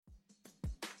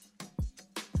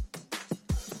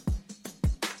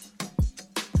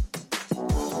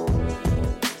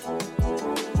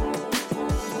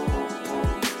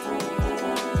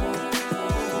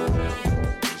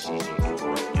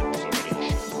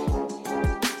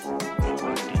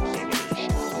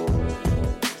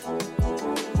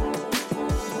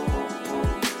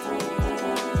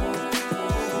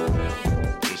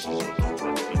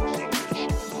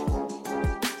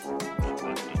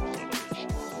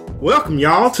Welcome,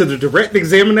 y'all, to the Direct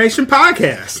Examination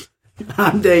Podcast.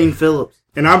 I'm Dane Phillips.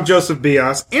 And I'm Joseph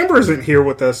Bias. Amber isn't here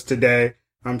with us today.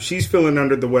 She's feeling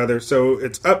under the weather, so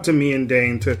it's up to me and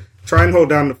Dane to try and hold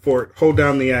down the fort, hold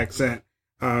down the accent,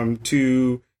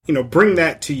 to bring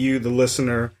that to you, the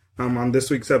listener, on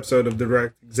this week's episode of the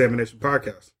Direct Examination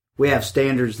Podcast. We have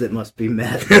standards that must be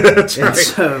met. That's right. And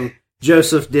so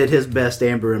Joseph did his best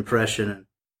Amber impression, and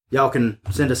y'all can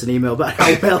send us an email about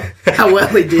how well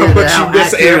he did. How much you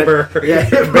miss Amber,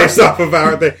 based off of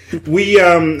our thing. We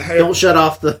don't shut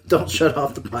off the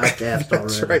podcast.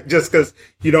 That's already. right. Just because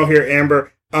you don't hear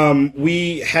Amber.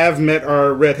 We have met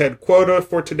our redhead quota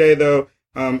for today, though.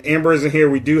 Amber isn't here.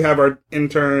 We do have our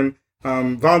intern,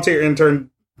 volunteer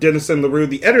intern, Dennison LaRue,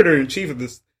 the editor-in-chief of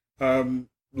this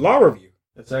law review.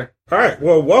 Yes, sir. All right.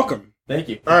 Well, welcome. Thank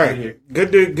you. All right.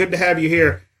 Good to have you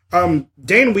here.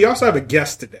 Dane, we also have a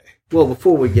guest today. Well,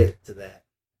 before we get to that,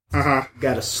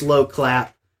 got a slow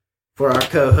clap for our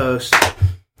co-host.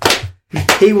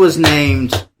 He was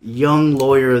named Young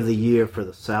Lawyer of the Year for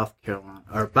the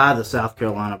by the South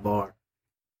Carolina Bar.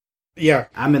 Yeah.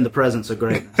 I'm in the presence of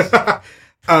greatness.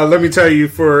 Let me tell you,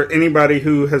 for anybody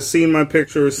who has seen my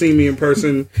picture or seen me in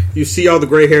person, you see all the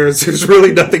gray hairs. There's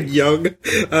really nothing young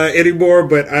anymore,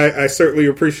 but I certainly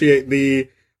appreciate the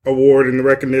award and the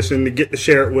recognition to get to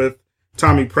share it with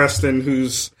Tommy Preston,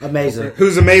 who's amazing.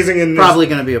 And probably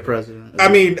going to be a president.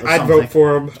 I'd vote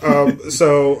for him.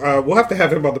 So we'll have to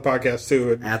have him on the podcast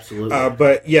too. And, absolutely.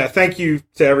 But yeah, thank you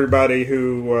to everybody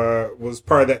who was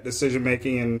part of that decision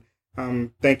making,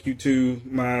 and thank you to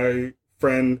my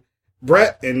friend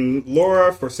Brett and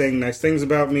Laura for saying nice things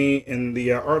about me in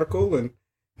the article. And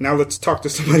now let's talk to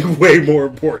somebody way more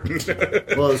important.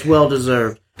 Well, it's well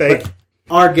deserved. Thank you.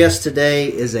 Our guest today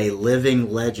is a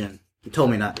living legend. He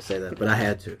told me not to say that, but I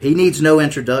had to. He needs no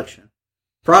introduction.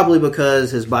 Probably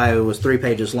because his bio was 3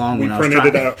 pages long when I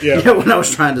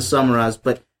was trying to summarize.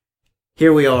 But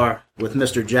here we are with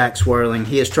Mr. Jack Swerling.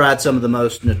 He has tried some of the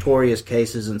most notorious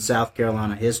cases in South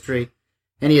Carolina history,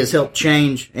 and he has helped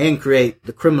change and create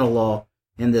the criminal law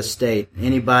in this state.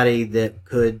 Anybody that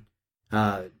could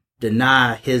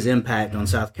deny his impact on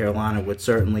South Carolina would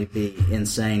certainly be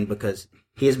insane, because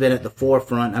he has been at the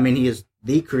forefront. I mean, he is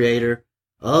the creator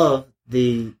of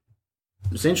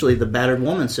essentially the battered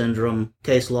woman syndrome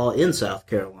case law in South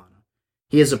Carolina.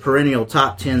 He is a perennial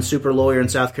top 10 super lawyer in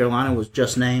South Carolina, was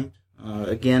just named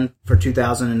again for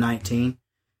 2019.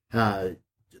 A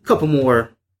couple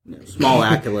more small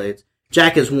accolades.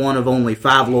 Jack is one of only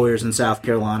 5 lawyers in South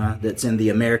Carolina that's in the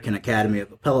American Academy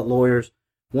of Appellate Lawyers,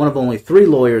 one of only 3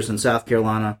 lawyers in South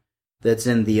Carolina that's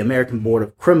in the American Board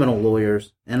of Criminal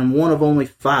Lawyers, and one of only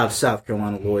 5 South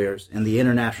Carolina lawyers in the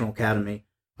International Academy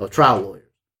of Trial Lawyers.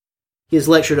 He has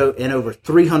lectured in over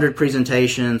 300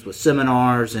 presentations with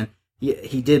seminars, and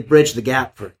he did bridge the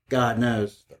gap for, God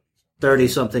knows,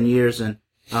 30-something years, and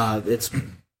it's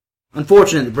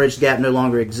unfortunate that Bridge the Gap no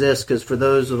longer exists, because for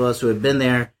those of us who have been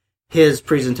there, his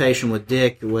presentation with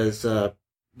Dick was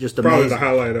just amazing. Probably the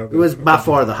highlight of it. It was by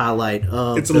far the highlight.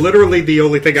 It's literally the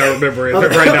only thing I remember right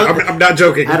now. I'm not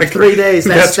joking. Out of 3 days,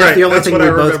 that's right. the only that's thing we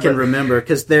remember. both can remember,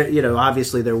 because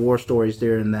obviously their war stories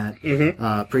during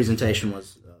that presentation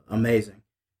was amazing.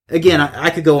 Again, I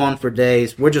could go on for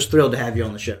days. We're just thrilled to have you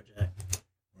on the show, Jack.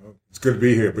 Well, it's good to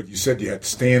be here, but you said you had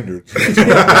standards.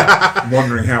 I'm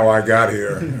wondering how I got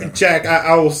here. Jack,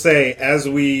 I will say,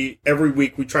 every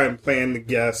week we try and plan the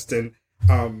guest, and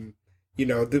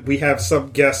we have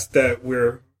some guests that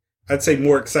we're, I'd say,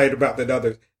 more excited about than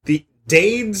others.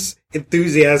 Dane's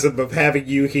enthusiasm of having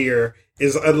you here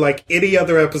is unlike any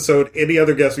other episode, any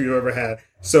other guest we've ever had.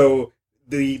 So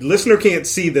the listener can't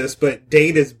see this, but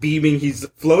Dane is beaming. He's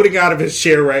floating out of his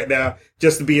chair right now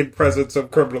just to be in presence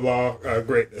of criminal law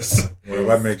greatness. Well,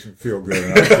 that makes me feel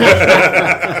good.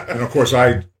 And of course,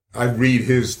 I read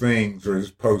his things or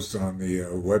his posts on the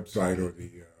website or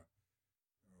the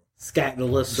SCAC, the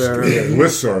listserv.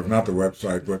 Listserv, not the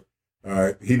website, but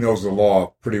he knows the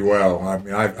law pretty well. I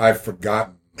mean, I've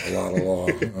forgotten a lot of law.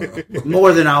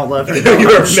 More than I'll love to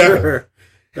know, I'm sure.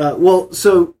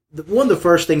 So one of the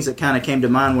first things that kind of came to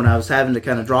mind when I was having to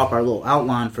kind of drop our little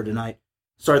outline for tonight,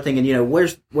 started thinking,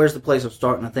 where's the place of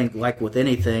starting? I think, like with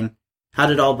anything, how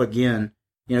did it all begin?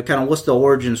 Kind of what's the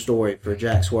origin story for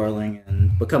Jack Swerling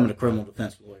and becoming a criminal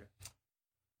defense lawyer?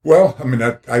 Well, I mean,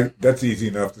 that's easy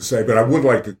enough to say, but I would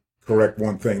like to correct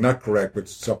one thing. Not correct, but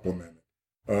supplement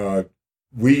it.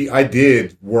 I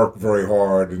did work very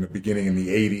hard in the beginning in the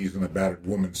 80s on the battered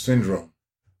woman syndrome,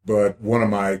 but one of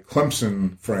my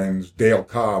Clemson friends, Dale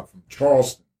Cobb from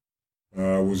Charleston,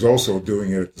 was also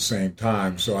doing it at the same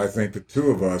time. So I think the two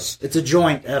of us... It's a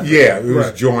joint effort. Yeah, it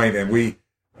was joint, and we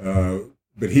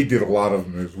but he did a lot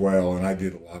of them as well, and I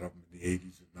did a lot of them in the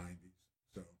 80s and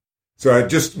 90s. So I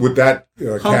just, with that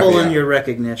humble in your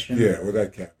recognition. Yeah, with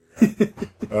that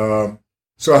caveat.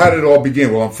 So how did it all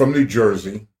begin? Well, I'm from New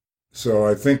Jersey, so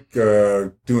I think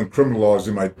doing criminal law is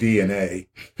in my DNA.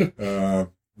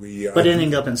 But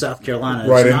ending up in South Carolina.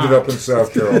 Right, ended up in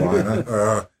South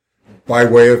Carolina by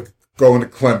way of going to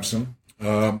Clemson.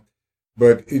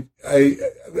 But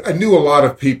I knew a lot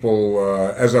of people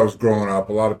as I was growing up,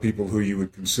 a lot of people who you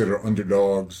would consider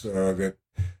underdogs. That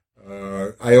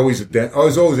I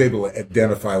was always able to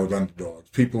identify with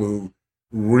underdogs, people who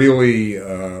really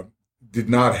did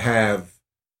not have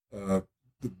the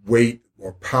weight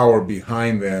or power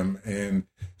behind them, and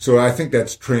so I think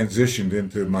that's transitioned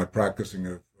into my practicing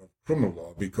of criminal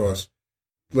law because,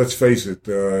 let's face it,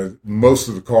 most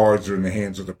of the cards are in the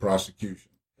hands of the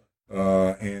prosecution.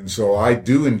 And so I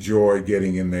do enjoy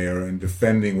getting in there and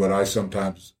defending what I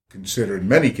sometimes consider, in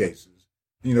many cases,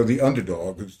 the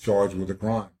underdog who's charged with a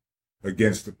crime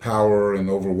against the power and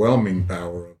overwhelming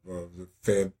power of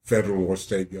the federal or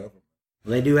state government.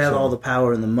 They do have all the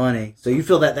power and the money. So you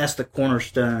feel that that's the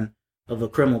cornerstone of a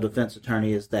criminal defense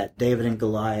attorney, is that David and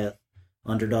Goliath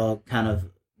underdog kind of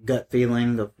gut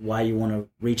feeling of why you want to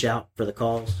reach out for the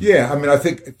cause? Yeah, I mean, I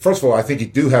think, first of all, I think you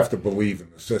do have to believe in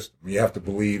the system. You have to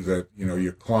believe that,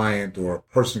 your client or a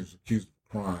person who's accused of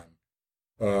crime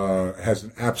has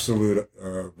an absolute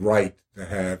right to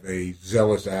have a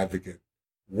zealous advocate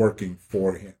working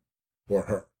for him or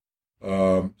her.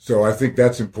 So I think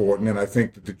that's important, and I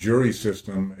think that the jury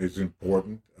system is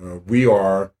important.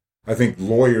 I think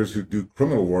lawyers who do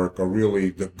criminal work are really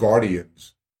the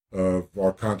guardians of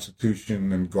our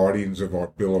Constitution and guardians of our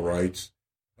Bill of Rights.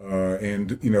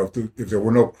 And if there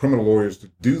were no criminal lawyers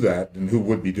to do that, then who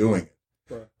would be doing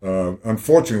it? Right.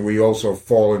 Unfortunately, we also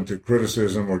fall into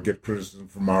criticism or get criticism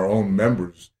from our own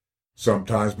members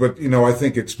sometimes. But, I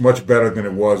think it's much better than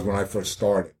it was when I first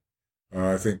started.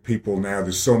 I think people now,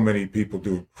 there's so many people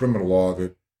doing criminal law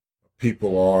that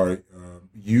people are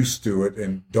used to it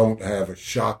and don't have a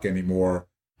shock anymore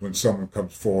when someone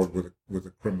comes forward with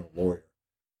a criminal lawyer.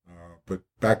 But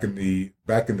back in the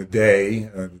day,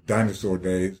 the dinosaur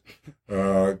days,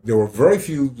 there were very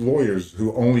few lawyers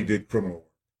who only did criminal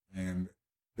work, and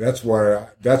that's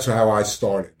how I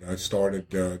started. I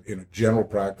started in a general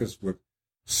practice with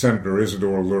Senator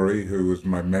Isidore Lurie, who was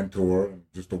my mentor and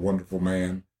just a wonderful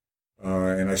man.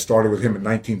 And I started with him in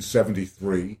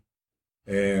 1973,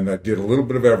 and I did a little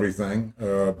bit of everything,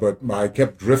 but I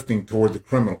kept drifting toward the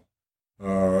criminal.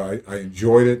 I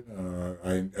enjoyed it.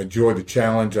 I enjoyed the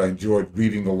challenge. I enjoyed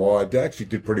reading the law. I actually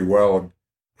did pretty well in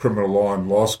criminal law in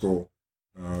law school,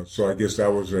 so I guess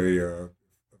that was a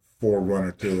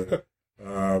forerunner to it.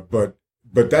 But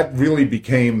that really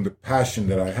became the passion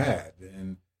that I had.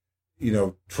 And,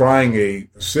 trying a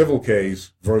civil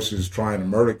case versus trying a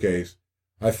murder case,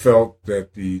 I felt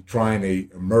that trying a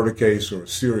murder case or a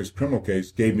serious criminal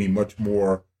case gave me much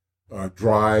more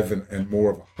drive and more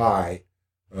of a high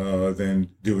than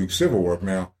doing civil work.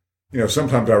 Now,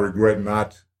 sometimes I regret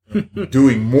not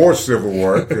doing more civil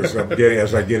work as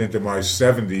I get into my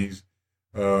 70s.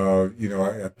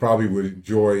 I probably would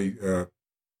enjoy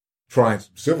trying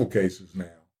some civil cases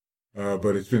now,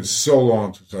 but it's been so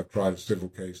long since I've tried a civil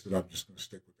case that I'm just going to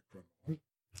stick with the criminal.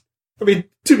 I mean,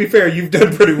 to be fair, you've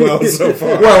done pretty well so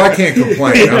far. Well, I can't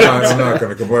complain. I'm not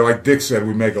going to complain. Like Dick said,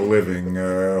 we make a living,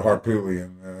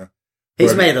 Harpootlian.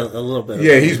 He's made a little bit.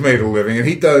 Yeah, he's made a living, and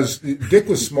he does. Dick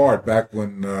was smart back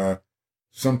when,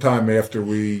 sometime after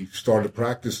we started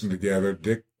practicing together,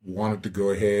 Dick wanted to go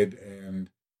ahead and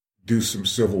do some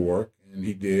civil work, and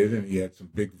he did, and he had some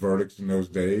big verdicts in those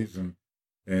days,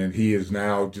 and he has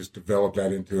now just developed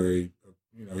that into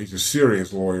he's a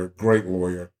serious lawyer, great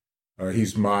lawyer.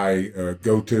 He's my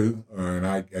go-to, and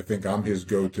I think I'm his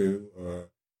go-to,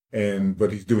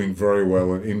 but he's doing very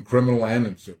well in criminal and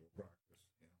in civil.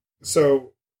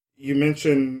 So you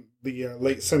mentioned the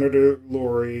late Senator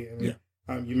Lurie,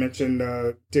 and you mentioned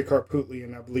Dick Harpootlian,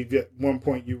 and I believe at one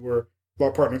point you were law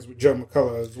partners with Joe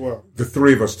McCullough as well. The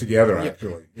three of us together,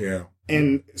 actually, yeah.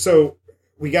 And so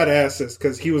we got to ask this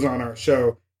because he was on our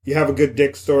show. You have a good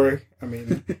Dick story? I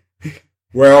mean...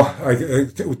 Well,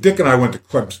 Dick and I went to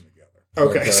Clemson.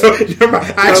 Okay, so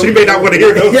I actually may not want to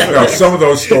hear those. No, some of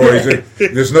those stories,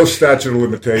 there's no statute of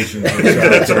limitations in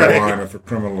South Carolina for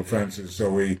criminal offenses, so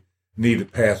we need to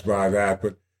pass by that.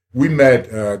 But we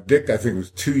met, Dick, I think, was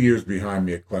 2 years behind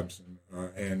me at Clemson,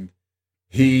 and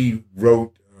he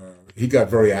got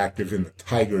very active in the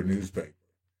Tiger newspaper.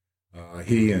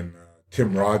 He and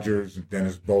Tim Rogers and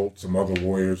Dennis Bolt, some other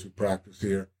lawyers who practice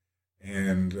here,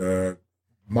 and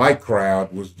my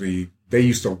crowd was the they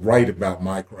used to write about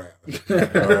my crowd,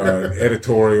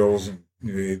 editorials and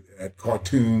at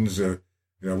cartoons.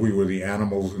 We were the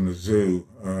animals in the zoo,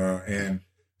 and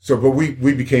so. But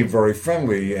we became very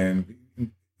friendly. And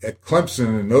at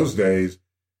Clemson in those days,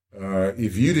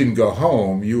 if you didn't go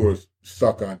home, you were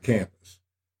stuck on campus.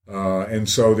 And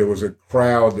so there was a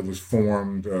crowd that was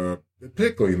formed,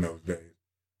 particularly in those days,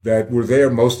 that were there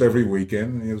most every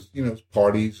weekend. It was,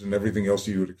 parties and everything else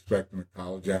you would expect in a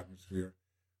college atmosphere.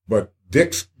 But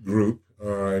Dick's group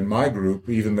and my group,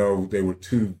 even though they were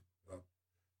two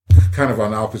kind of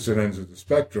on opposite ends of the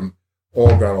spectrum,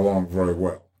 all got along very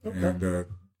well. Okay. And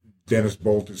Dennis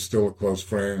Bolt is still a close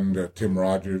friend, Tim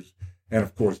Rogers, and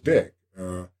of course Dick.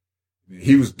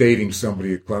 He was dating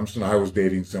somebody at Clemson. I was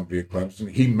dating somebody at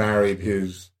Clemson. He married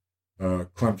his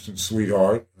Clemson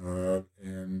sweetheart,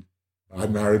 and I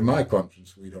married my Clemson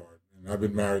sweetheart. And I've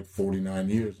been married 49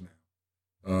 years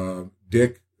now.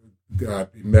 Dick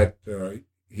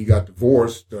he got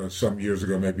divorced some years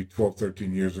ago, maybe 12,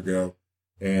 13 years ago,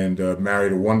 and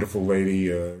married a wonderful lady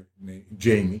named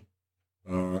Jamie.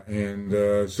 So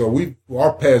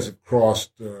our paths have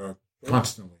crossed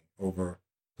constantly over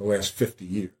the last 50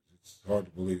 years. It's hard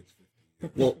to believe it's 50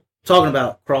 years. Well, talking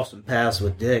about crossing paths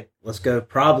with Dick, let's go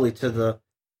probably to the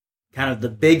kind of the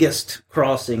biggest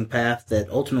crossing path that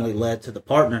ultimately led to the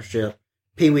partnership,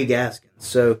 Pee Wee Gaskins.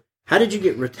 So how did you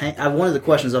get retained? One of the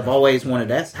questions I've always wanted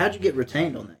to ask, how did you get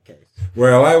retained on that case?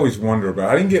 Well, I always wonder about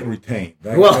it. I didn't get retained.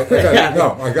 I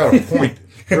got appointed.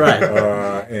 Right.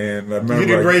 And I remember you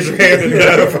didn't raise your hand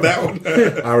for that one.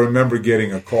 I remember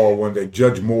getting a call one day.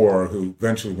 Judge Moore, who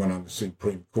eventually went on to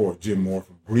Supreme Court, Jim Moore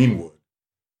from Greenwood,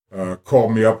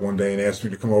 called me up one day and asked me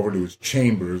to come over to his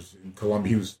chambers in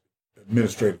Columbia. He was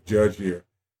administrative judge here.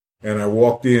 And I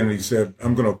walked in and he said,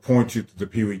 I'm going to appoint you to the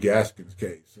Pee Wee Gaskins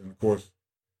case. And of course,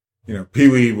 Pee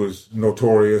Wee was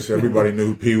notorious. Everybody knew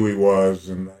who Pee Wee was.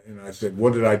 And I said,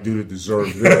 what did I do to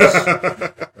deserve this?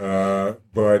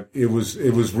 But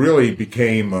it really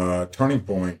became a turning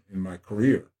point in my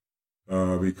career.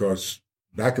 Because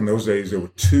back in those days, there were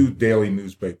two daily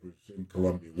newspapers in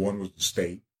Columbia. One was the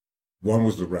State. One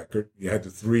was the Record. You had the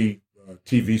three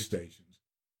TV stations.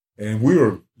 And we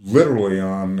were literally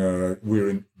we were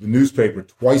in the newspaper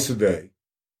twice a day.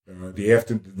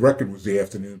 The Record was the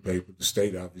afternoon paper. The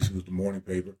State, obviously, was the morning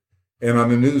paper. And on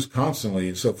the news constantly.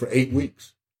 And so for 8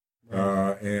 weeks.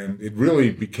 And it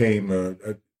really became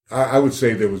I would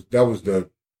say that was the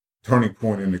turning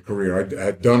point in the career. I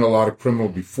had done a lot of criminal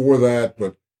before that,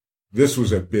 but this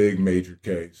was a big, major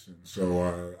case. And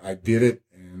so I did it.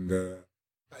 And,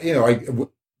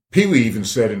 Pee Wee even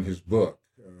said in his book,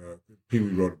 Pee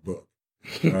Wee wrote a book.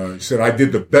 He said, I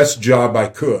did the best job I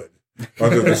could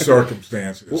under the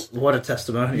circumstances. What a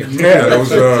testimonial. Yeah, that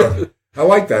was, I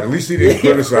like that. At least he didn't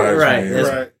criticize me.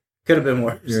 Right. Could have been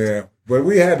worse. Yeah. But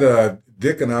we had,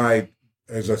 Dick and I,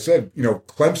 as I said,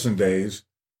 Clemson days,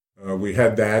 we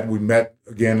had that. We met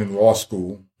again in law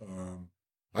school.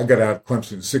 I got out of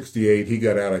Clemson in 68. He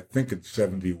got out, I think, in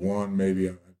 71.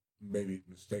 Maybe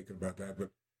mistaken about that. But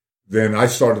then I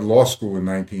started law school in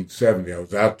 1970. I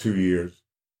was out 2 years.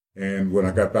 And when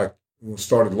I got back,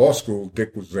 started law school,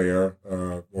 Dick was there,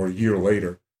 or a year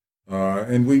later.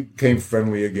 And we became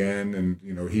friendly again. And,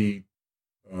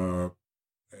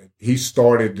 he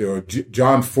started,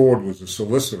 John Ford was a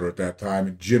solicitor at that time,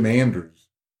 and Jim Anders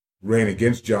ran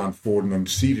against John Ford and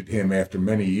unseated him after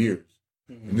many years.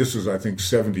 Mm-hmm. And this was, I think,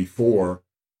 74.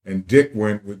 And Dick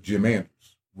went with Jim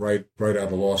Anders right out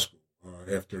of law school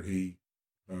after he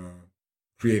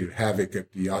created havoc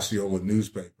at the Osceola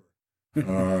newspaper.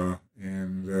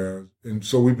 And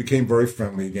so we became very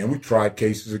friendly again. We tried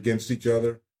cases against each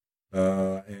other.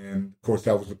 And, of course,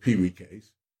 that was the Pee Wee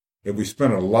case. And we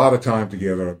spent a lot of time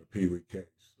together on the Pee Wee case.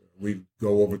 We'd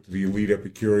go over to the Elite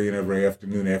Epicurean every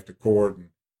afternoon after court and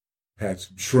had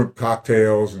some shrimp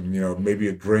cocktails and, maybe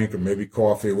a drink or maybe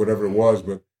coffee or whatever it was.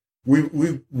 But we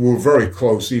were very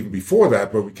close even before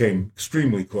that, but we became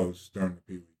extremely close during the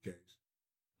Pee Wee case.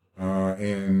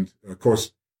 And, of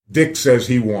course, Dick says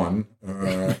he won.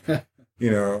 I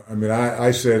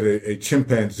said a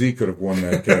chimpanzee could have won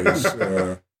that case.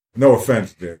 No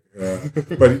offense, Dick.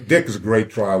 But Dick is a great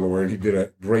trial lawyer, and he did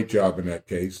a great job in that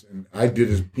case. And I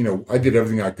did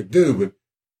everything I could do, but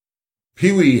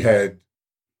Pee Wee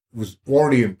was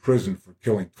already in prison for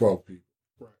killing 12 people.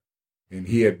 Right. And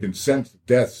he had been sentenced to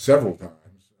death several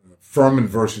times. Furman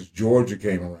versus Georgia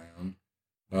came around,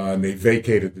 and they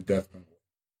vacated the death penalty.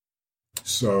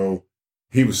 So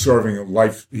he was serving a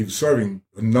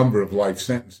number of life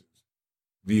sentences.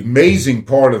 The amazing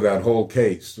part of that whole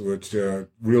case, which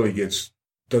really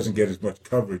doesn't get as much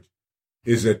coverage,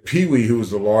 is that Pee Wee, who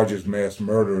was the largest mass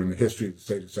murderer in the history of the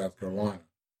state of South Carolina,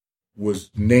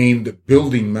 was named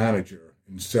building manager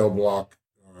in cell block,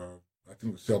 I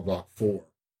think it was cell block 4,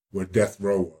 where death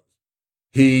row was.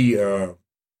 He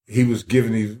was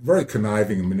given, he's a very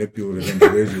conniving and manipulative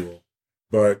individual,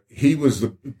 but he was the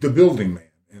building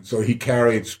man. And so he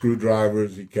carried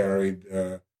screwdrivers, he carried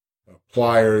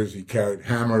pliers, he carried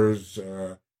hammers.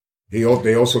 They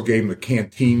also gave him a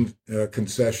canteen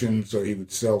concession, so he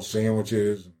would sell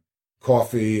sandwiches and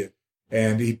coffee.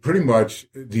 And he pretty much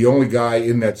the only guy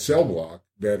in that cell block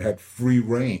that had free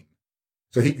reign.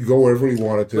 So he could go wherever he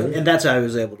wanted to. And that's how he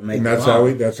was able to make the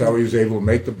bomb. That's how he was able to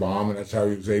make the bomb, and that's how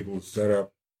he was able to set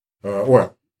up,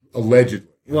 allegedly.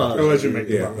 Well,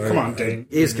 allegedly, come on, Dane.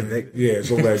 He's convicted. Yeah, it's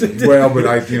alleged. Well, but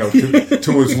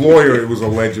to his lawyer, it was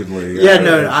allegedly.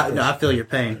 I feel your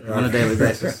pain on a daily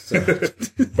basis. So.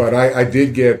 But I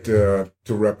did get to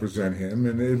represent him,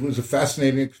 and it was a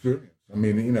fascinating experience. I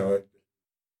mean,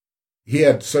 he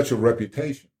had such a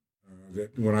reputation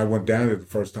that when I went down there the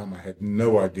first time, I had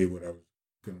no idea what I was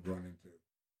going to run into.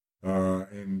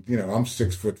 And I'm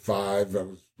 6'5". I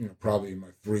was probably in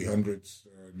my 300s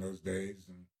in those days,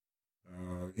 and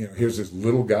here's this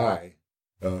little guy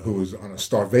who was on a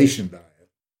starvation diet,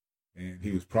 and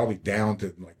he was probably down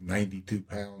to like 92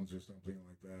 pounds or something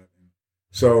like that. And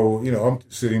so, I'm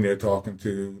sitting there talking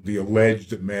to the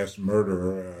alleged mass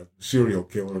murderer, serial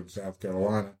killer in South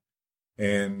Carolina.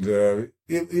 And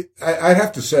I'd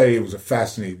have to say it was a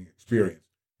fascinating experience.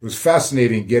 It was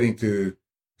fascinating getting to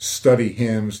study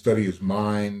him, study his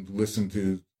mind, listen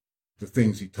to the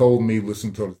things he told me,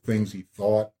 listen to the things he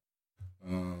thought.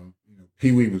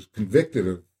 Pee Wee was convicted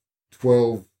of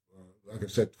 12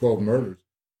 murders.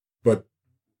 But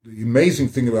the amazing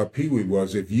thing about Pee Wee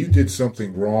was if you did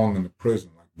something wrong in the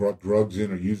prison, like brought drugs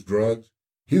in or used drugs,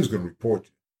 he was going to report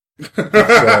you.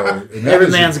 Every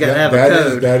man's got to have a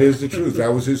code. That is the truth.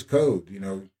 That was his code.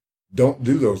 Don't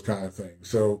do those kind of things.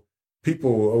 So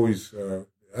people always,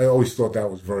 I always thought that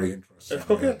was very interesting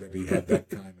that he had that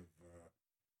kind of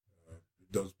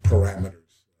those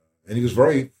parameters, and he was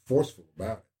very forceful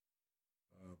about it.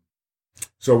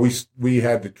 So we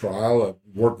had the trial,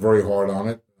 worked very hard on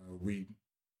it.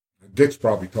 Dick's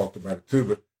probably talked about it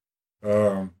too,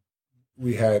 but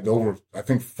we had over, I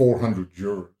think, 400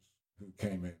 jurors who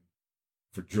came in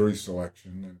for jury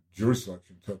selection, and jury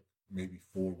selection took maybe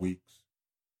 4 weeks.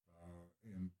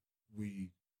 And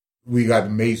we got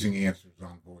amazing answers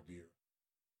on voir dire.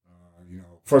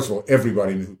 First of all,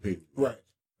 everybody knew who Pee Wee was. Right.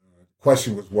 The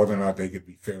question was whether or not they could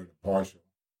be fair and impartial.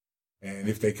 And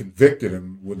if they convicted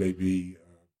him, would they be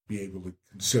able to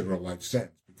consider a life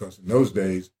sentence? Because in those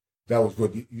days, that was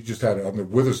what you just had under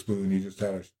Witherspoon.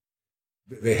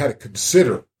 They had to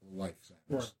consider a life sentence,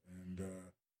 right. And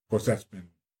of course that's been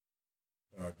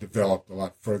developed a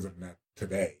lot further than that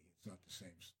today. It's not the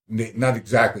same, not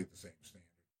exactly the same standard.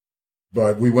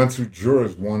 But we went through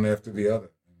jurors one after the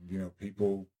other, and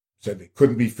people said they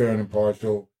couldn't be fair and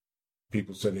impartial.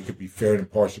 People said they could be fair and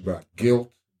impartial about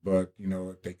guilt. But,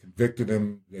 if they convicted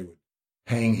him, they would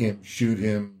hang him, shoot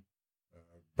him,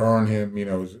 burn him.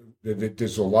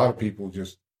 There's a lot of people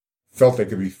just felt they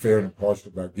could be fair and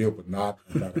impartial about guilt, but not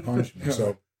about punishment.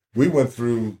 So we went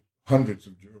through hundreds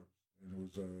of jurors, and it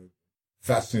was a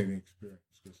fascinating experience.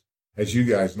 Because, as you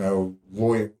guys know,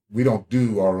 we don't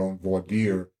do our own voir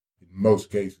dire in most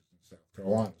cases in South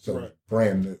Carolina, so right. It's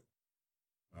brand new.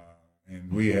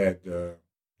 And we had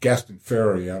Gaston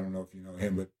Ferry, I don't know if you know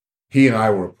him, but he and I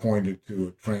were appointed to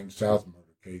a Train South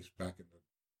murder case back in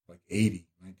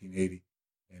 1980.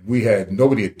 And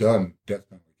nobody had done death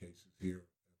penalty cases here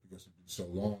because it had been so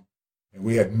long. And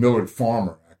we had Millard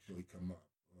Farmer actually come up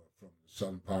from the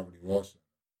Southern Poverty Law Center.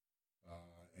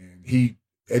 And he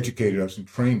educated us and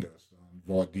trained us on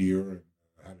voir dire and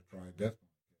how to try a death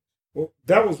penalty case. Well,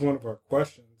 that was one of our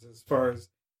questions as far as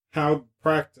how the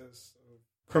practice of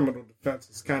criminal defense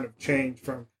has kind of changed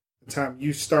from the time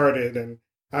you started, and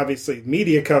obviously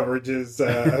media coverage is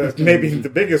maybe the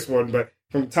biggest one, but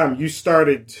from the time you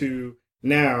started to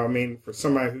now, I mean, for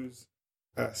somebody who's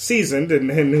seasoned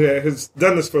and who's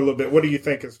done this for a little bit, what do you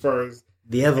think as far as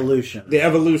the evolution? The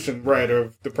evolution, right,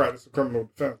 of the practice of criminal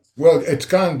defense. Well, it's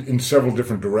gone in several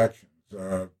different directions.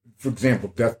 For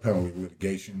example, death penalty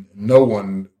litigation. No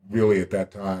one really at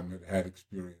that time had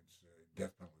experience in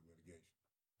death penalty litigation,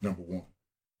 number one.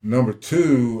 Number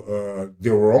two,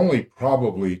 there were only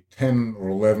probably 10 or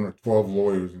 11 or 12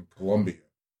 lawyers in Columbia,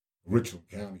 Richland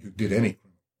County, who did any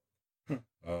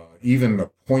criminal. Even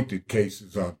appointed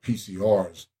cases on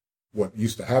PCRs. What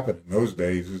used to happen in those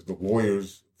days is the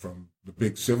lawyers from the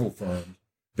big civil firms,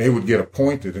 they would get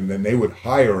appointed and then they would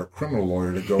hire a criminal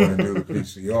lawyer to go in and do the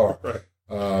PCR. Right.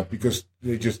 because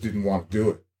they just didn't want to do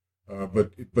it.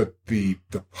 But the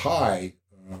pie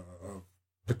of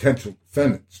potential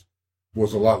defendants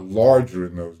was a lot larger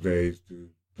in those days to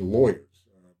the lawyers.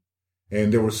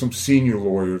 And there were some senior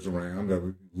lawyers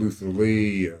around, Luther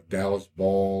Lee, Dallas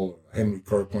Ball, Henry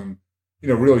Kirkland,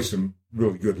 really some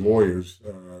really good lawyers.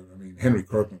 Henry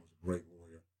Kirkland was a great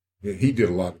lawyer. He did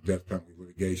a lot of death penalty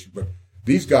litigation, but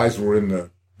these guys were in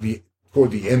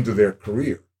toward the end of their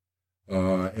career.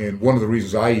 And one of the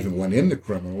reasons I even went into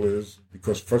criminal is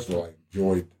because, first of all, I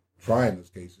enjoyed trying those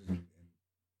cases and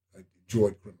I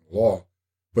enjoyed criminal law,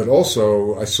 but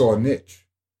also I saw a niche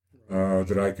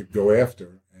that I could go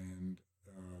after and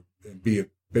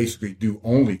basically do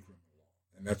only criminal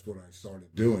law, and that's what I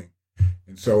started doing.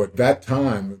 And so at that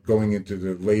time, going into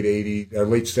the late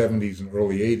 70s and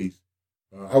early 80s,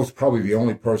 I was probably the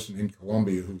only person in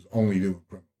Columbia who was only doing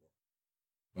criminal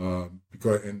law.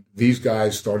 And these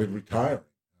guys started retiring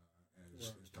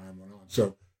as time went on.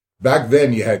 So back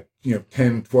then you had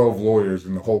 10, 12 lawyers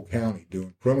in the whole county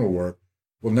doing criminal work.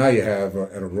 Well, now you have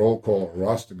at a roll call or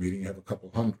roster meeting, you have a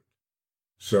couple hundred.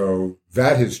 So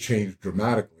that has changed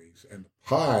dramatically, and the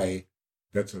pie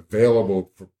that's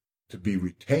available to be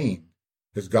retained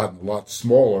has gotten a lot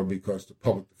smaller because the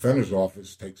public defender's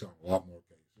office takes on a lot more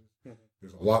cases. Mm-hmm.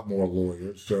 There's a lot more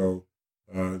lawyers, so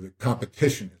the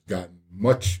competition has gotten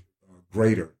much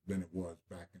greater than it was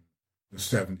back in the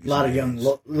 70s. A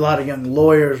lot of young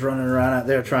lawyers running around out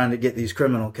there trying to get these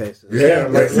criminal cases. Yeah,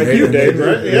 like you, Dave,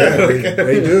 right? Yeah,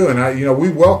 they do, and we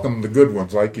welcome the good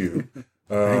ones like you.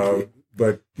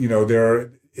 But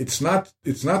it's not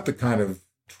the kind of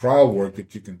trial work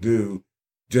that you can do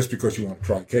just because you want to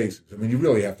try cases. You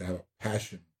really have to have a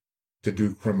passion to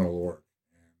do criminal work.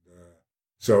 And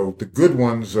so the good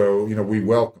ones, we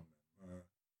welcome.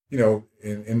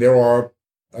 And there are.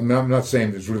 I'm not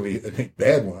saying there's really any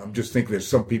bad one. I'm just thinking there's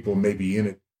some people maybe in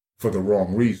it for the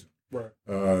wrong reason, right?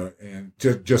 And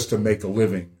just to make a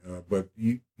living. But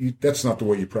that's not the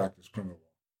way you practice criminal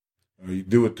law. You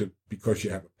do it because you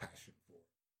have a passion for it.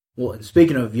 Well, and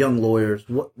speaking of young lawyers,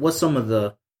 what's some of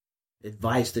the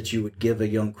advice that you would give a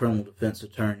young criminal defense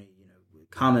attorney?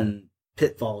 Common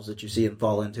pitfalls that you see them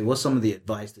fall into. What's some of the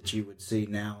advice that you would see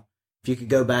now if you could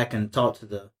go back and talk to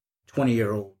the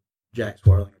 20-year-old Jack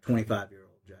Swarling or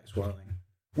 25-year-old Jack Swarling?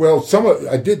 Well, some of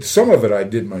it I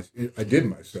did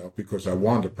myself because I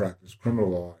wanted to practice criminal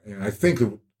law, and I think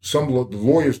that the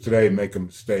lawyers today make a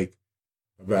mistake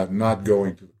about not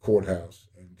going to the courthouse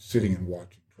and sitting and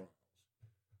watching trials.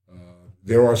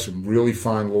 There are some really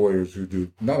fine lawyers who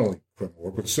do not only criminal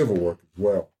work but civil work as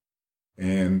well.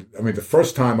 And the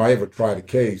first time I ever tried a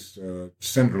case,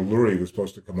 Senator Lurie was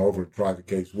supposed to come over and try the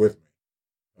case with me,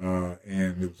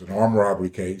 and it was an armed robbery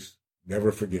case.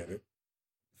 Never forget it.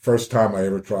 First time I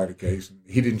ever tried a case, and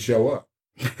he didn't show up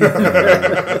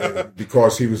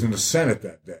because he was in the Senate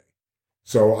that day.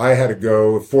 So I had to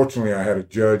go. Fortunately, I had a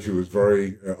judge who was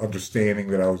very understanding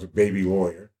that I was a baby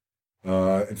lawyer.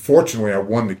 And fortunately, I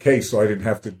won the case, so I didn't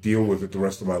have to deal with it the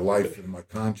rest of my life in my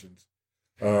conscience.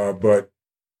 But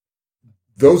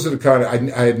those are the kind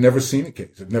of, I had never seen a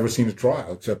case. I'd never seen a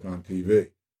trial except on TV.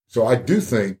 So I do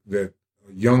think that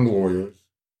young lawyers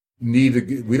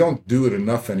we don't do it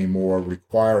enough anymore,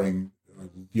 requiring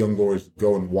young lawyers to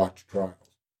go and watch trials.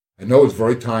 I know it's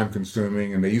very time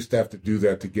consuming, and they used to have to do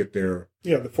that to get their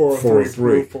the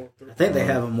 403. I think they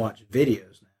have them watch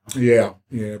videos now.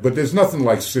 Yeah, but there's nothing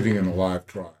like sitting in a live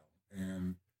trial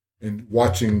and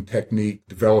watching technique,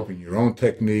 developing your own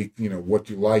technique. What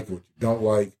you like, what you don't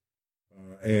like,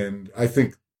 and I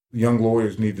think young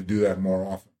lawyers need to do that more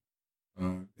often,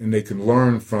 and they can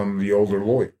learn from the older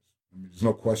lawyers. There's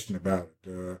no question about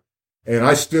it. And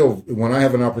I still, when I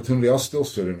have an opportunity, I'll still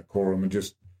sit in a courtroom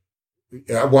and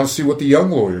I want to see what the young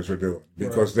lawyers are doing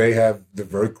because they're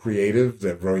very creative,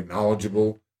 they're very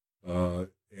knowledgeable, and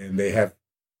they have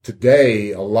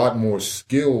today a lot more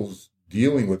skills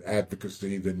dealing with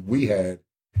advocacy than we had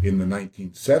in the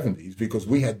 1970s because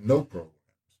we had no programs.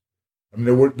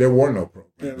 There were no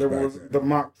programs. Yeah, there was then. The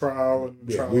mock trial and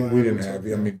trial. We didn't have.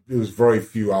 There was very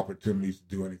few opportunities to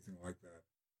do anything like that.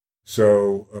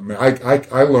 So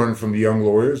I learned from the young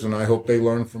lawyers, and I hope they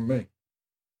learn from me.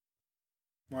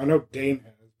 Well, I know Dane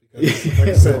has because, like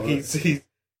I said, he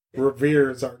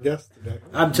reveres our guest today.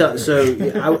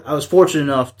 I was fortunate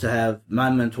enough to have my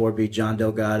mentor be John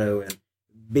Delgado, and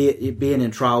being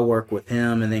in trial work with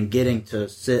him, and then getting to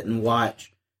sit and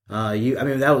watch.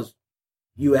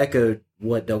 You echoed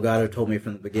what Delgado told me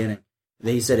from the beginning.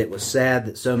 He said it was sad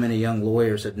that so many young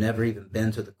lawyers had never even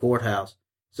been to the courthouse.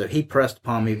 So he pressed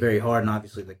upon me very hard, and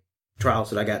obviously the trials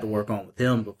that I got to work on with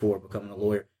him before becoming a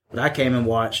lawyer. But I came and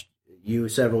watched you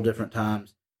several different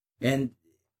times. And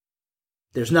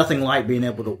there's nothing like being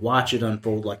able to watch it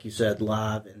unfold, like you said,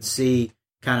 live and see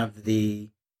kind of the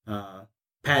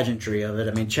pageantry of it.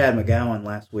 I mean, Chad McGowan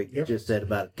last week just said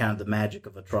about kind of the magic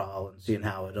of a trial and seeing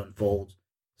how it unfolds.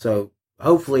 So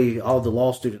hopefully all the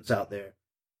law students out there,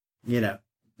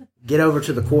 get over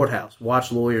to the courthouse,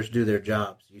 watch lawyers do their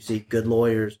jobs. You see good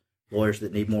lawyers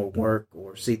that need more work,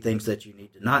 or see things that you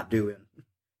need to not do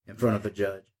in front of a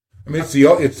judge. I mean,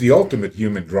 it's the ultimate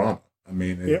human drama. I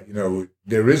mean,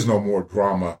 there is no more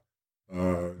drama,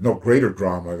 no greater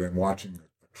drama than watching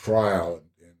a trial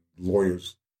and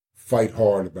lawyers fight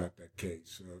hard about that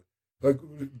case. Like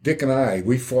Dick and I,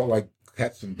 we fought like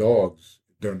cats and dogs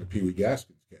during the Pee Wee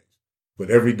Gaskins case. But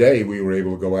every day we were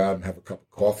able to go out and have a cup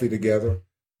of coffee together,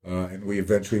 and we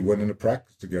eventually went into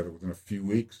practice together within a few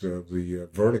weeks of the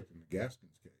verdict in the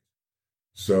Gaskins case.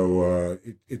 So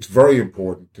it's very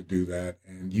important to do that,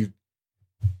 and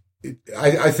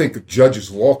I think a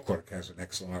judge's law clerk has an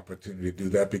excellent opportunity to do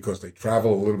that because they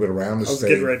travel a little bit around the state. I was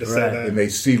getting ready to say that. And they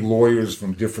see lawyers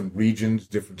from different regions,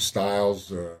 different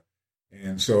styles.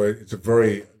 And so it's a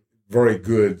very, very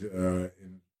good,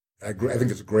 I think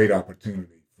it's a great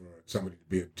opportunity for somebody to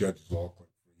be a judge's law clerk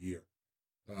for a year.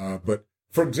 But,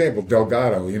 for example,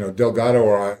 Delgado, Delgado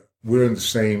or I, we're in the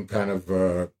same kind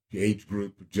of age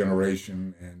group,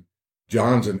 generation, and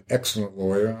John's an excellent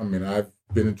lawyer. I mean, I've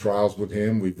been in trials with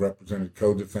him. We've represented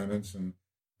co-defendants, and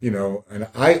and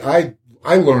I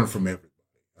learn from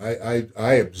everybody.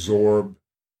 I absorb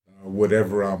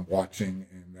whatever I'm watching,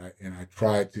 and I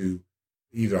try to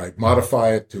either I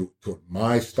modify it to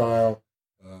my style,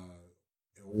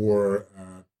 or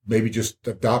maybe just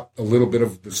adopt a little bit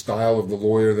of the style of the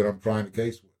lawyer that I'm trying to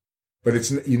case with.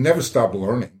 But you never stop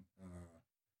learning,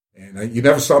 and you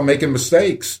never stop making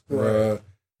mistakes. Right.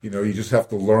 You just have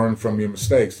to learn from your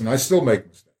mistakes. And I still make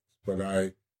mistakes, but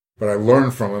I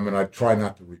learn from them, and I try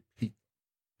not to repeat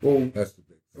them. Well, that's the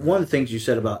big thing. One of the things you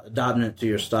said about adopting it to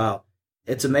your style,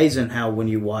 it's amazing how when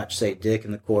you watch, say, Dick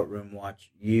in the courtroom, watch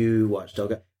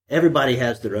Delgado, everybody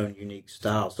has their own unique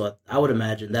style. So I would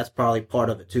imagine that's probably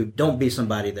part of it, too. Don't be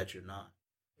somebody that you're not.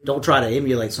 Don't try to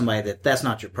emulate somebody that's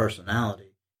not your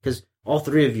personality. Because all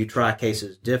three of you try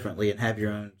cases differently and have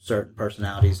your own certain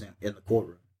personalities in the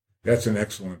courtroom. That's an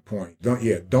excellent point.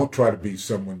 Don't try to be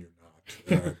someone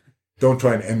you're not. Don't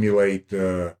try and emulate,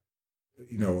 a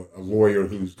lawyer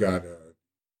who's got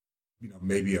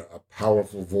maybe a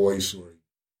powerful voice, or,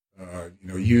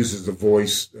 uses the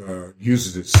voice,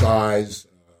 uses its size.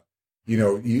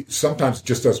 Sometimes it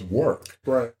just doesn't work.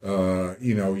 Right.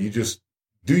 You just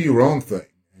do your own thing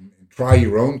and try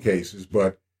your own cases,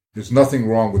 but there's nothing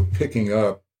wrong with picking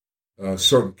up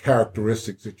certain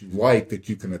characteristics that you like that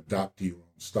you can adopt to your own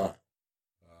style.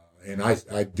 And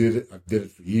I did it. I did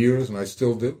it for years, and I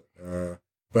still do it.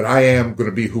 But I am going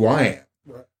to be who I am.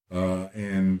 Right.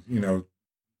 And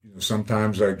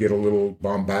sometimes I get a little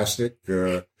bombastic.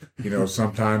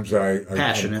 Sometimes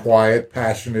I'm quiet,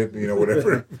 passionate.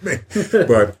 Whatever.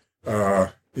 But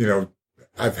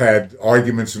I've had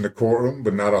arguments in the courtroom,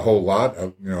 but not a whole lot.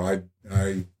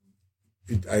 I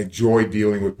enjoy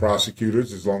dealing with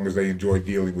prosecutors as long as they enjoy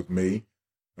dealing with me,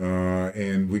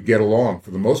 and we get along for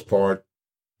the most part.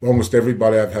 Almost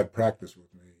everybody I've had practice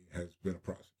with me has been a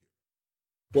prosecutor.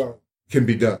 Well, can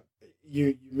be done.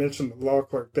 You mentioned the law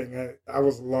clerk thing. I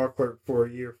was a law clerk for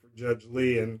a year for Judge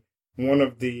Lee, and one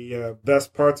of the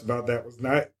best parts about that was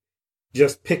not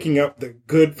just picking up the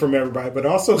good from everybody, but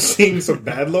also seeing some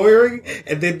bad lawyering,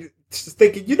 and then just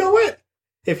thinking, you know what?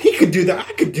 If he could do that,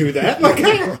 I could do that. Like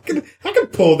I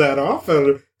could pull that off.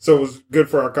 So it was good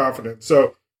for our confidence.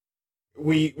 So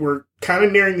we're kind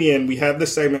of nearing the end. We have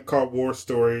this segment called War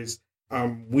Stories.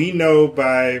 We know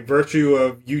by virtue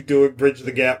of you doing Bridge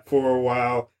the Gap for a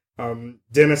while,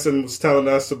 Dennison was telling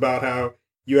us about how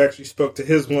you actually spoke to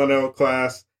his 1L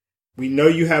class. We know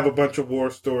you have a bunch of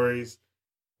war stories.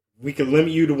 We can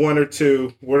limit you to one or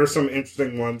two. What are some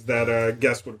interesting ones that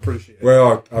guests would appreciate?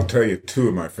 Well, I'll tell you two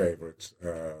of my favorites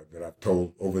that I've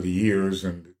told over the years,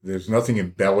 and there's nothing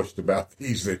embellished about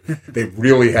these. They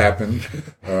really happened,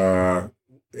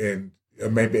 and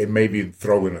maybe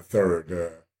throw in a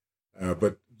third.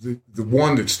 But the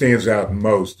one that stands out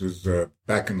most is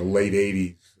back in the late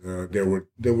 '80s. There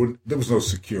was no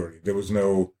security. There was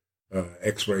no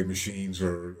X-ray machines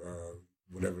or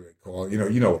whatever they call it. You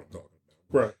know what I'm talking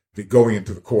about. Right. Going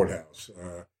into the courthouse,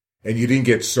 and you didn't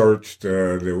get searched.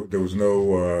 There was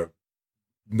no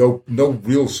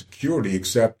real security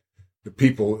except the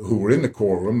people who were in the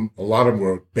courtroom. A lot of them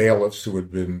were bailiffs who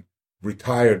had been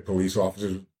retired police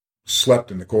officers, slept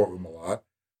in the courtroom a lot.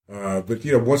 But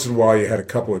once in a while you had a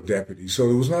couple of deputies, so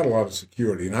there was not a lot of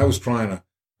security. And I was trying a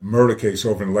murder case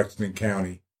over in Lexington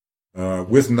County,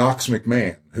 with Knox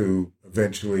McMahon, who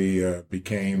eventually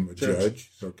became a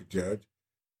judge, circuit judge.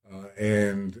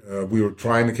 And we were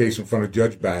trying the case in front of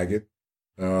Judge Baggett.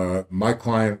 My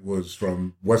client was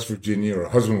from West Virginia, or her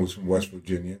husband was from West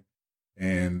Virginia,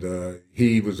 and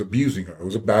he was abusing her. It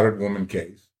was a battered woman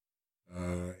case.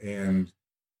 And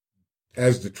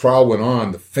as the trial went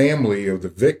on, the family of the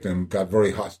victim got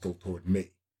very hostile toward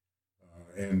me.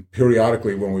 And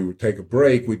periodically when we would take a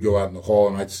break, we'd go out in the hall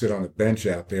and I'd sit on a bench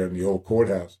out there in the old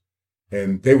courthouse,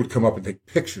 and they would come up and take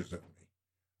pictures of me,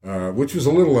 which was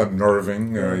a little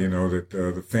unnerving, that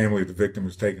the family of the victim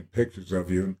was taking pictures of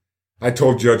you. And I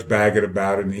told Judge Baggett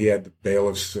about it, and he had the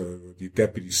bailiffs, the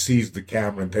deputies seize the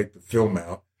camera and take the film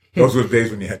out. Those were the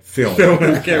days when you had film. Film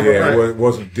in the camera, yeah, right. It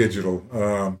wasn't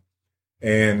digital.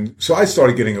 And so I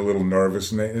started getting a little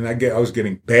nervous, and I was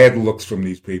getting bad looks from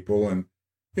these people, and,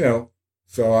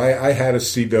 so I had a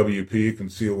CWP,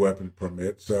 concealed weapon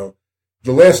permit. So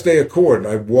the last day of court,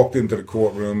 I walked into the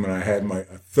courtroom and I had my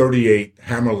 38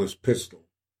 hammerless pistol,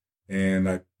 and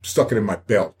I stuck it in my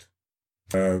belt.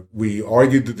 We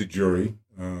argued to the jury.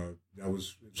 It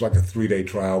was like a 3-day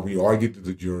trial. We argued to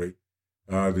the jury.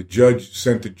 The judge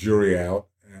sent the jury out,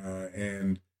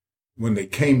 and when they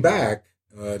came back,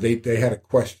 they had a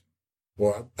question.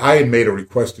 Well, I had made a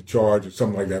request to charge or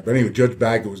something like that. But anyway, Judge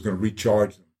Baggett was going to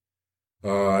recharge them.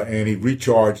 And he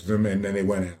recharged them, and then they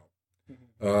went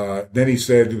out. Then he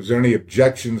said, was there any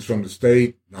objections from the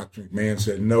state? Knox McMahon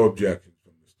said, no objections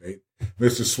from the state.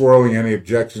 Mr. Swirling, any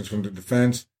objections from the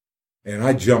defense? And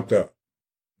I jumped up,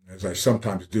 as I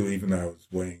sometimes do, even though I was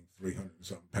weighing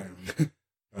 300-something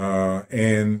pounds.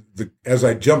 And as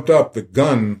I jumped up, the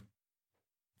gun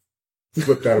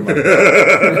flipped out of my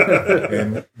belt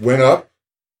and went up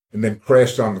and then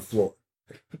crashed on the floor.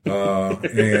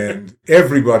 And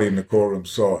everybody in the courtroom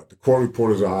saw it. The court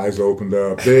reporter's eyes opened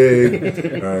up big.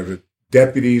 The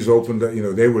deputies opened up.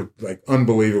 They were like,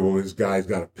 unbelievable. This guy's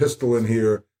got a pistol in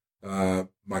here.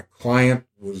 My client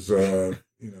was,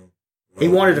 he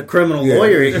wanted a criminal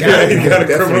lawyer. He got a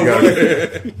criminal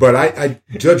lawyer. But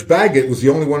Judge Baggett was the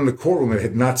only one in the courtroom that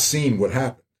had not seen what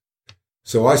happened.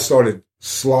 So I started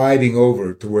sliding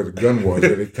over to where the gun was.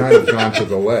 It had kind of gone to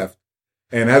the left.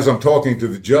 And as I'm talking to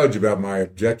the judge about my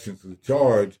objections to the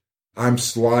charge, I'm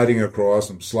sliding across,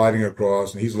 and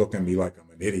he's looking at me like I'm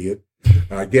an idiot.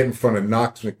 I get in front of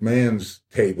Knox McMahon's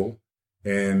table,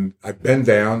 and I bend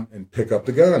down and pick up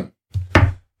the gun.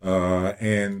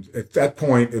 And at that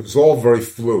point, it was all very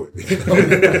fluid.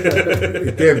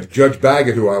 Again, Judge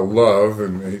Baggett, who I love,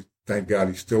 and thank God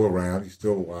he's still around, he's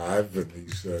still alive, and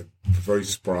he's very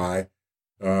spry.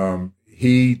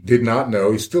 He did not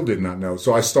know. He still did not know.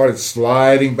 So I started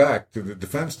sliding back to the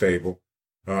defense table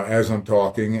as I'm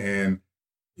talking. And,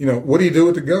 what do you do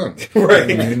with the gun?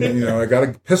 Right. And, I got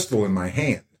a pistol in my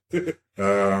hand.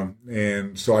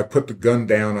 And so I put the gun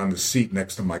down on the seat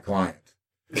next to my client,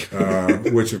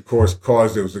 which, of course,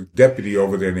 there was a deputy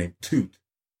over there named Toot,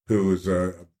 who was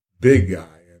a big guy.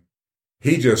 And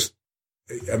he just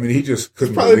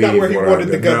couldn't believe not where he wanted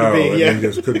the gun to be. Yeah. He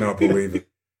just could not believe it.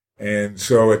 And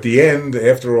so at the end,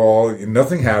 after all,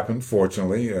 nothing happened,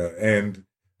 fortunately. And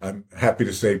I'm happy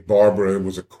to say Barbara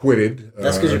was acquitted.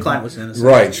 That's because your client was innocent.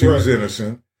 Right, she was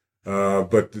innocent.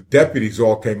 But the deputies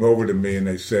all came over to me and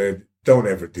they said, don't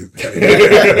ever do that.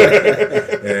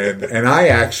 and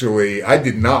I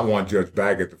did not want Judge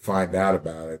Baggett to find out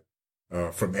about it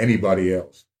from anybody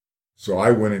else. So I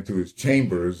went into his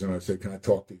chambers and I said, can I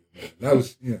talk to you? And I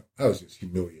was just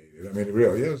humiliated. I mean,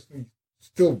 really, it was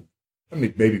still...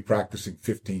 maybe practicing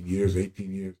 15 years,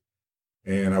 18 years.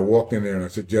 And I walked in there and I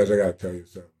said, Judge, I got to tell you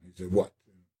something. He said, what?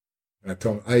 And I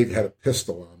told him I had a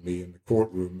pistol on me in the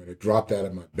courtroom, and it dropped out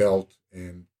of my belt.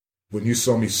 And when you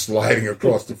saw me sliding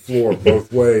across the floor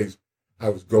both ways, I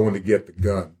was going to get the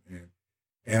gun.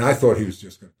 And I thought he was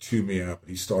just going to chew me out, but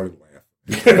he started laughing.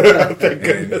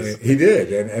 and he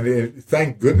did. And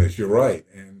thank goodness, you're right.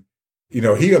 And,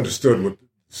 he understood what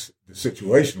the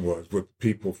situation was with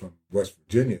people from West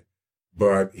Virginia.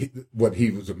 But what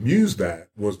he was amused at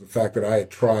was the fact that I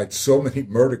had tried so many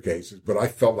murder cases, but I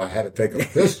felt I had to take a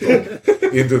pistol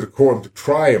into the courtroom to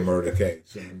try a murder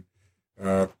case. And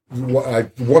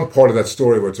one part of that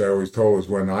story, which I always told, is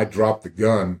when I dropped the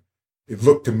gun, it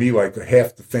looked to me like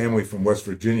half the family from West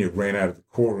Virginia ran out of the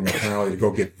courtroom apparently to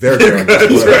go get their gun.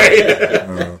 That's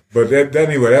right. But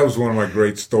anyway, that was one of my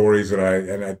great stories, and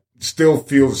I still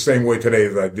feel the same way today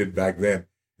as I did back then.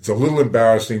 It's a little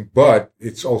embarrassing, but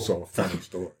it's also a funny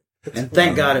story. And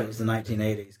thank God it was the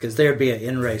 1980s, because there'd be an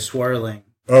in-ray swirling.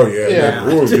 Oh, yeah.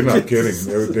 Ooh, you're not kidding.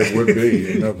 There would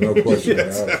be. No question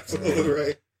about it. Absolutely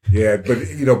right. Yeah,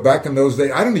 but, back in those days,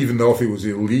 I don't even know if it was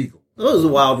illegal. It was the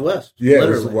Wild West. Yeah,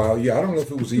 literally. it was wild. Yeah, I don't know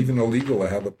if it was even illegal to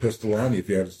have a pistol on you if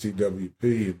you had a CWP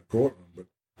in the courtroom, but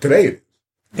today it is.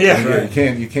 Yeah,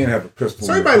 right. You can't have a pistol.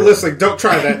 So anybody listening, don't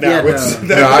try that now.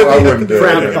 I wouldn't do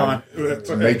Frowned it.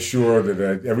 upon. Make sure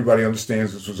that everybody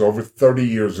understands this was over 30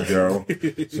 years ago.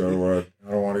 So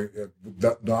I don't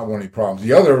want any problems.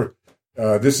 The other,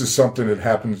 this is something that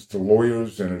happens to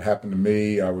lawyers, and it happened to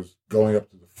me. I was going up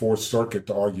to the Fourth Circuit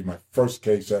to argue my first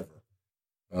case ever.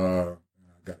 I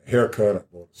got a haircut. I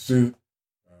bought a suit.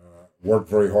 Worked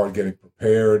very hard getting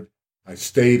prepared. I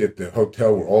stayed at the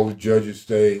hotel where all the judges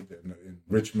stayed in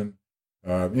Richmond.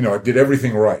 I did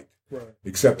everything right,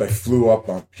 except I flew up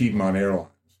on Piedmont Airlines.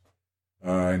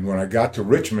 And when I got to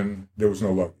Richmond, there was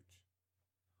no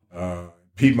luggage.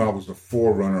 Piedmont was the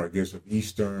forerunner, I guess, of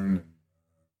Eastern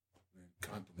and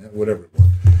Continental, whatever it was.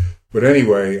 But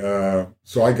anyway,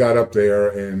 so I got up there,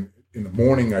 and in the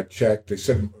morning I checked. They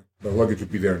said the luggage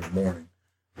would be there in the morning.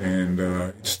 And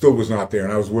it still was not there.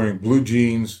 And I was wearing blue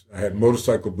jeans. I had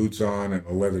motorcycle boots on and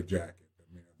a leather jacket,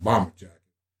 a bomber jacket.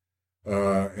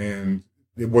 And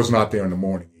it was not there in the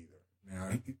morning either.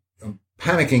 Now, I'm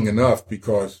panicking enough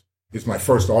because it's my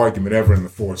first argument ever in the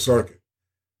Fourth Circuit.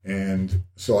 And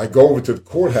so I go over to the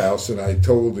courthouse, and I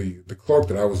told the clerk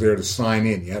that I was there to sign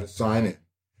in. You had to sign in.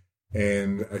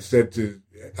 And I said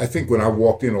I think when I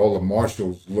walked in, all the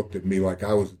marshals looked at me like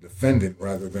I was a defendant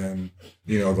rather than,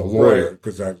 the lawyer,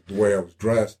 because the way I was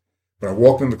dressed. But I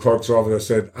walked in the clerk's office. I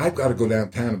said, I've got to go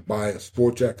downtown and buy a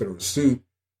sport jacket or a suit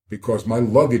because my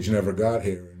luggage never got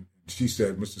here. And she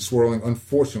said, Mr. Swirling,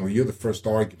 unfortunately, you're the first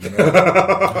argument.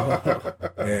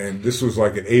 And this was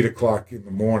like at 8 o'clock in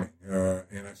the morning.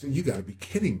 And I said, you got to be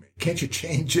kidding me. Can't you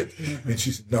change it? And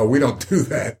she said, no, we don't do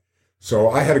that. So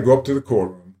I had to go up to the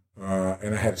courtroom,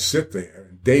 and I had to sit there.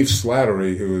 And Dave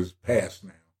Slattery, who is passed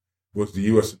now, was the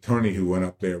U.S. attorney who went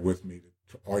up there with me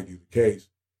to argue the case.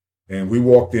 And we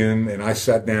walked in, and I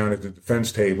sat down at the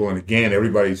defense table. And again,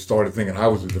 everybody started thinking I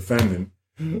was a defendant.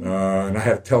 And I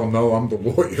had to tell them, no, I'm the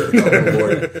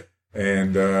lawyer.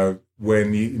 And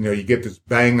when you get this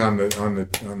bang on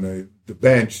the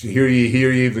bench, hear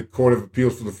ye, the Court of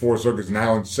Appeals for the Fourth Circuit is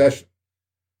now in session.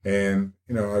 And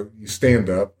you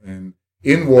stand up, and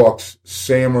in walks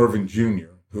Sam Ervin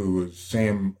Jr., who was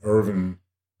Sam Ervin,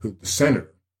 the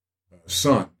senator,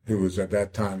 son, who was at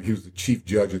that time, he was the chief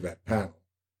judge of that panel.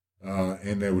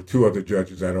 And there were two other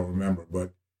judges I don't remember,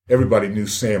 but everybody knew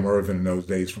Sam Ervin in those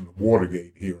days from the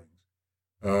Watergate hearings.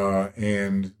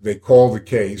 And they called the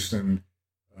case, and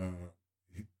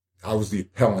I was the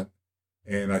appellant,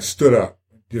 and I stood up.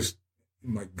 Just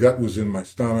my gut was in my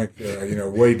stomach,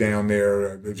 way down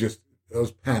there. I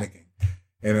was panicking.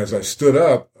 And as I stood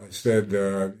up, I said,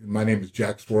 my name is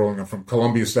Jack Swirling. I'm from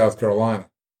Columbia, South Carolina.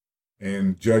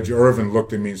 And Judge Ervin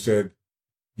looked at me and said,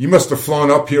 you must have flown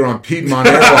up here on Piedmont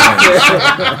Airlines.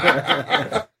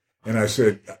 And I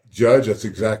said, Judge, that's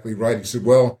exactly right. He said,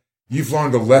 well, you've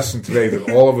learned a lesson today that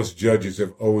all of us judges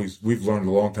we've learned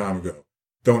a long time ago.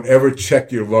 Don't ever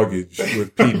check your luggage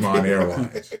with Piedmont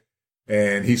Airlines.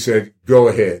 And he said, go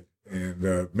ahead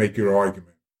and make your argument.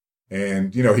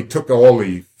 And, he took all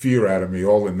the fear out of me,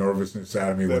 all the nervousness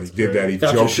out of me when he did that. He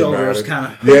joked about it.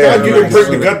 Yeah, you didn't break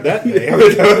the gun that day.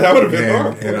 That would have been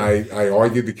hard. And I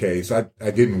argued the case. I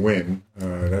didn't win,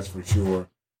 that's for sure.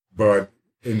 But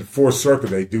in the Fourth Circuit,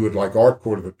 they do it like our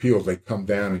Court of Appeals. They come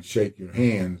down and shake your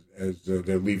hand as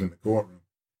they're leaving the courtroom.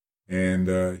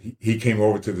 And he came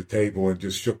over to the table and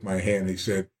just shook my hand. He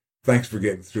said, thanks for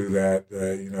getting through that.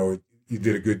 You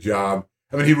did a good job.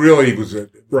 I mean, he really was a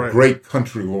great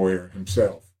country lawyer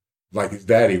himself, like his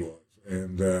daddy was.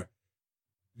 And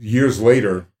years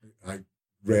later, I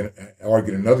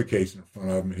argued another case in front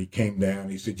of him, and he came down.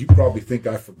 And he said, you probably think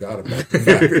I forgot about the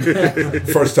fact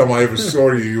first time I ever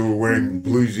saw you were wearing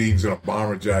blue jeans and a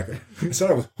bomber jacket. I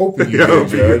said, I was hoping you did,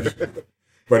 Judge.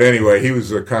 But anyway, he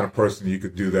was the kind of person you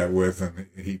could do that with, and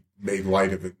he made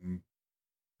light of it. And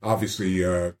obviously,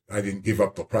 I didn't give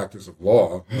up the practice of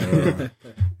law.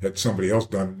 Had somebody else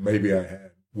done it, maybe I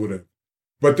would have.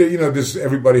 But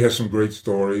everybody has some great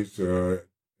stories.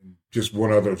 Just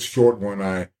one other short one.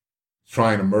 I was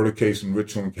trying a murder case in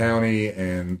Richland County,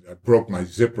 and I broke my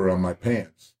zipper on my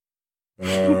pants.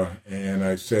 And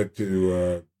I said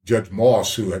to Judge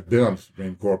Moss, who had been on the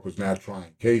Supreme Court, was now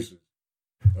trying cases.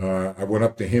 I went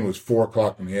up to him. It was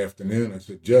 4:00 in the afternoon. I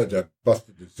said, Judge, I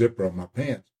busted the zipper on my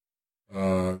pants.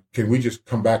 Can we just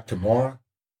come back tomorrow?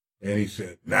 And he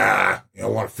said, nah, I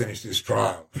want to finish this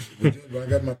trial. I said, well, I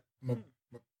got my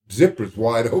zippers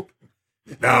wide open.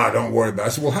 Nah, don't worry about it. I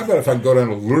said, well, how about if I can go down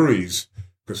to Lurie's,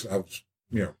 because I was,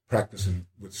 practicing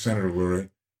with Senator Lurie,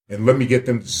 and let me get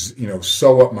them to,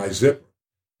 sew up my zipper.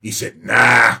 He said,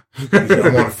 nah. He said, I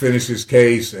want to finish this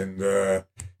case. And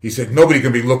he said, nobody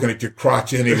can be looking at your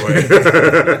crotch anyway.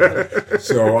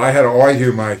 So I had to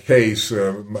argue my case,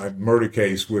 my murder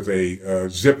case, with a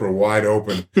zipper wide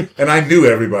open. And I knew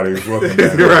everybody was looking at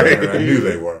it. Right. And I knew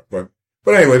they were.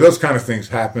 But anyway, those kind of things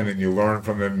happen, and you learn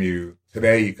from them.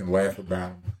 Today you can laugh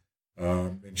about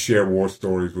them and share war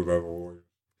stories with other lawyers.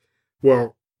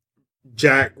 Well,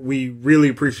 Jack, we really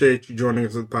appreciate you joining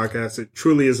us on the podcast. It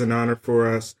truly is an honor for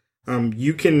us.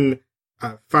 You can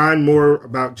find more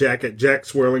about Jack at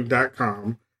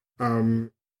jackswerling.com.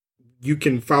 You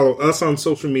can follow us on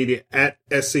social media at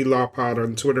SC LawPod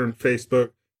on Twitter and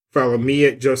Facebook. Follow me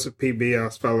at Joseph P.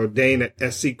 Bios. Follow Dane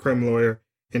at SC Crim Lawyer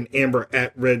and Amber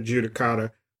at Red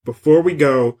Judicata. Before we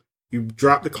go, you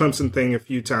dropped the Clemson thing a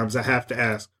few times. I have to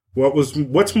ask,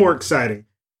 what's more exciting?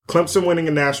 Clemson winning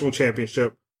a national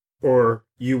championship or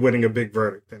you winning a big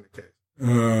verdict in the case?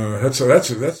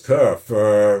 That's tough.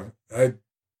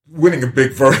 Winning a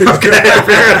big verdict. Okay,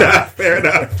 fair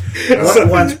enough.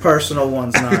 One's personal,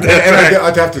 one's not. And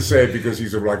I'd have to say it because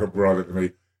he's like a brother to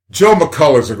me. Joe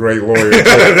McCullough's a great lawyer.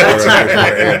 That's right.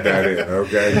 Add that in,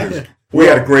 okay? We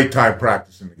had a great time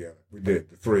practicing together. We did,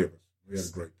 the three of us. We had a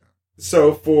great time.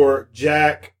 So for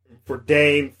Jack, for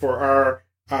Dane, for our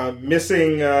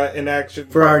missing in action.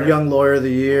 For our young lawyer of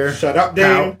the year. Shut up,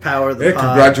 Dane. Power the pod.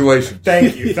 Congratulations.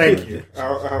 Thank you.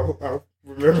 I'll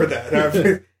remember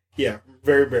that. Yeah,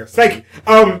 very embarrassed. Thank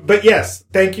you. But yes,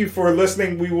 thank you for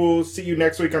listening. We will see you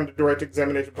next week on the Direct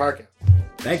Examination Podcast.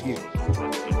 Thank you.